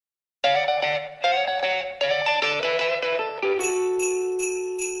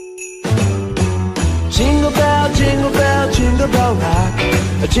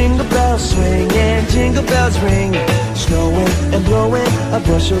jingle bells swing and jingle bells ring, snowing and blowing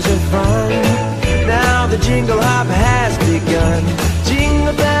bushels of fun. Now the jingle hop has begun.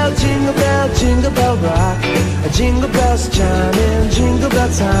 Jingle bell, jingle bell, jingle bell rock. Jingle bells chime in jingle bell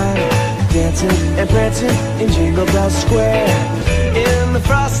time, dancing and prancing in Jingle Bell Square. In the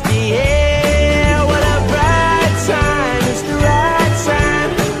frosty air, what a bright time! It's the right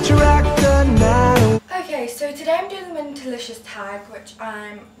time to rock the night. Okay, so today I'm doing the Winterlicious Tag, which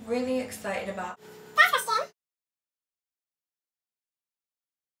I'm really excited about.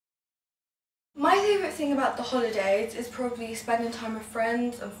 My favourite thing about the holidays is probably spending time with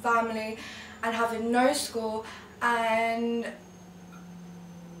friends and family and having no school and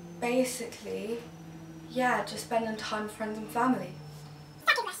basically, yeah, just spending time with friends and family.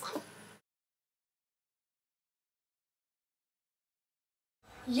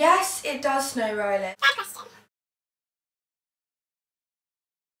 Yes, it does snow where I live.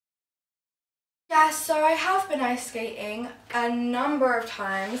 Yeah, so I have been ice skating a number of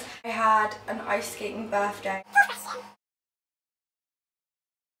times. I had an ice skating birthday.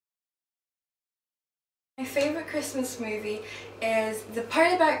 My favourite Christmas movie is The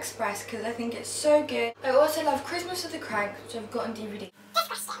Polar Bear Express because I think it's so good. I also love Christmas with the Crank, which I've got on DVD.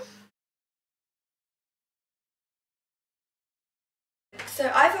 So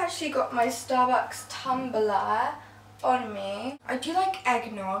I've actually got my Starbucks tumbler on me. I do like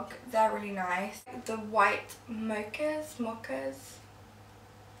eggnog, they're really nice. The white mochas,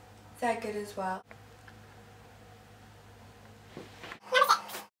 they're good as well.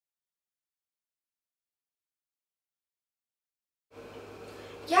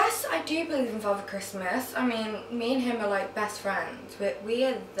 Yes, I do believe in Father Christmas. I mean, me and him are like best friends. We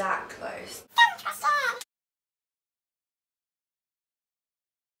are that close.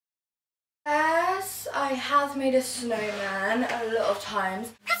 Yes, I have made a snowman a lot of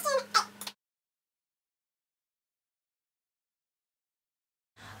times.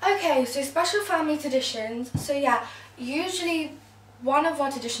 Okay, so special family traditions. So yeah, usually one of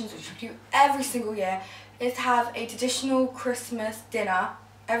our traditions, which we do every single year, is to have a traditional Christmas dinner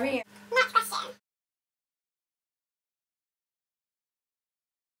every year.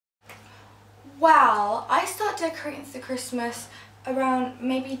 Well, I start decorating for Christmas around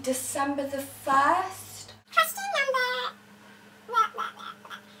maybe December the 1st. Question number.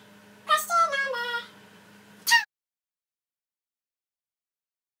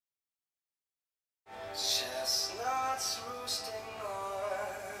 Chestnuts roosting on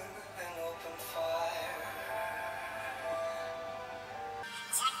an open fire.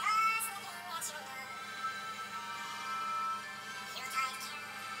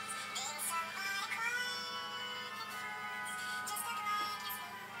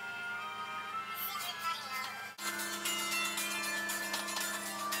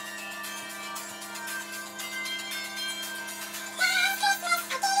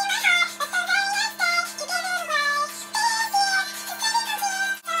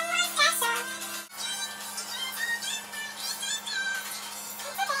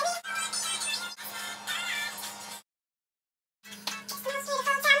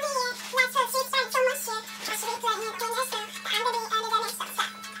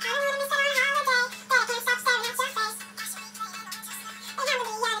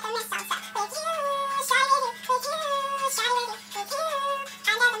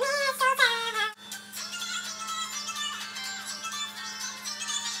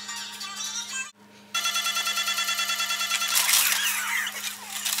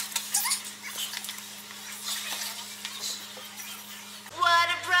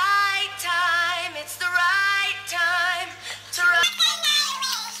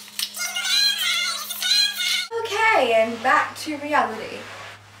 Okay, and back to reality.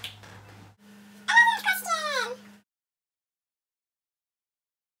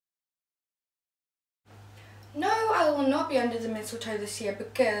 No, I will not be under the mistletoe this year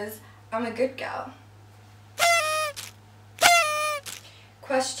because I'm a good girl.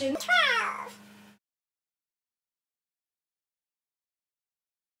 Question 12.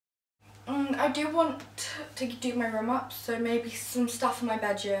 I do want to do my room up, so maybe some stuff in my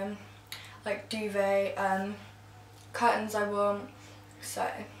bedroom, like duvet, curtains I want, so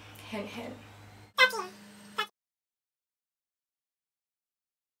hint hint.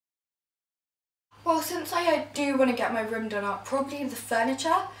 Well, since I do want to get my room done up, probably the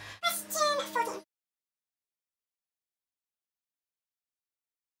furniture.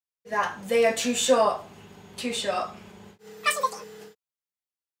 That they are too short. Too short.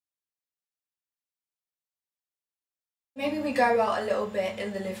 Maybe we go out a little bit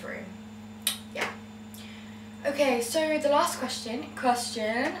in the living room. Yeah. Okay, so the last question.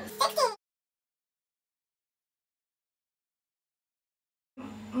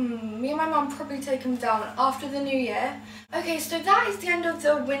 Me and my mum probably take them down after the new year. Okay, so that is the end of the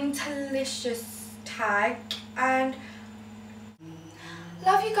Winterlicious tag, and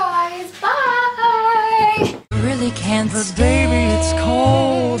love you guys. Bye. Really can't But stay. baby, it's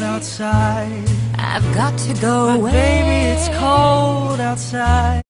cold outside. I've got to go But away. baby, it's cold outside.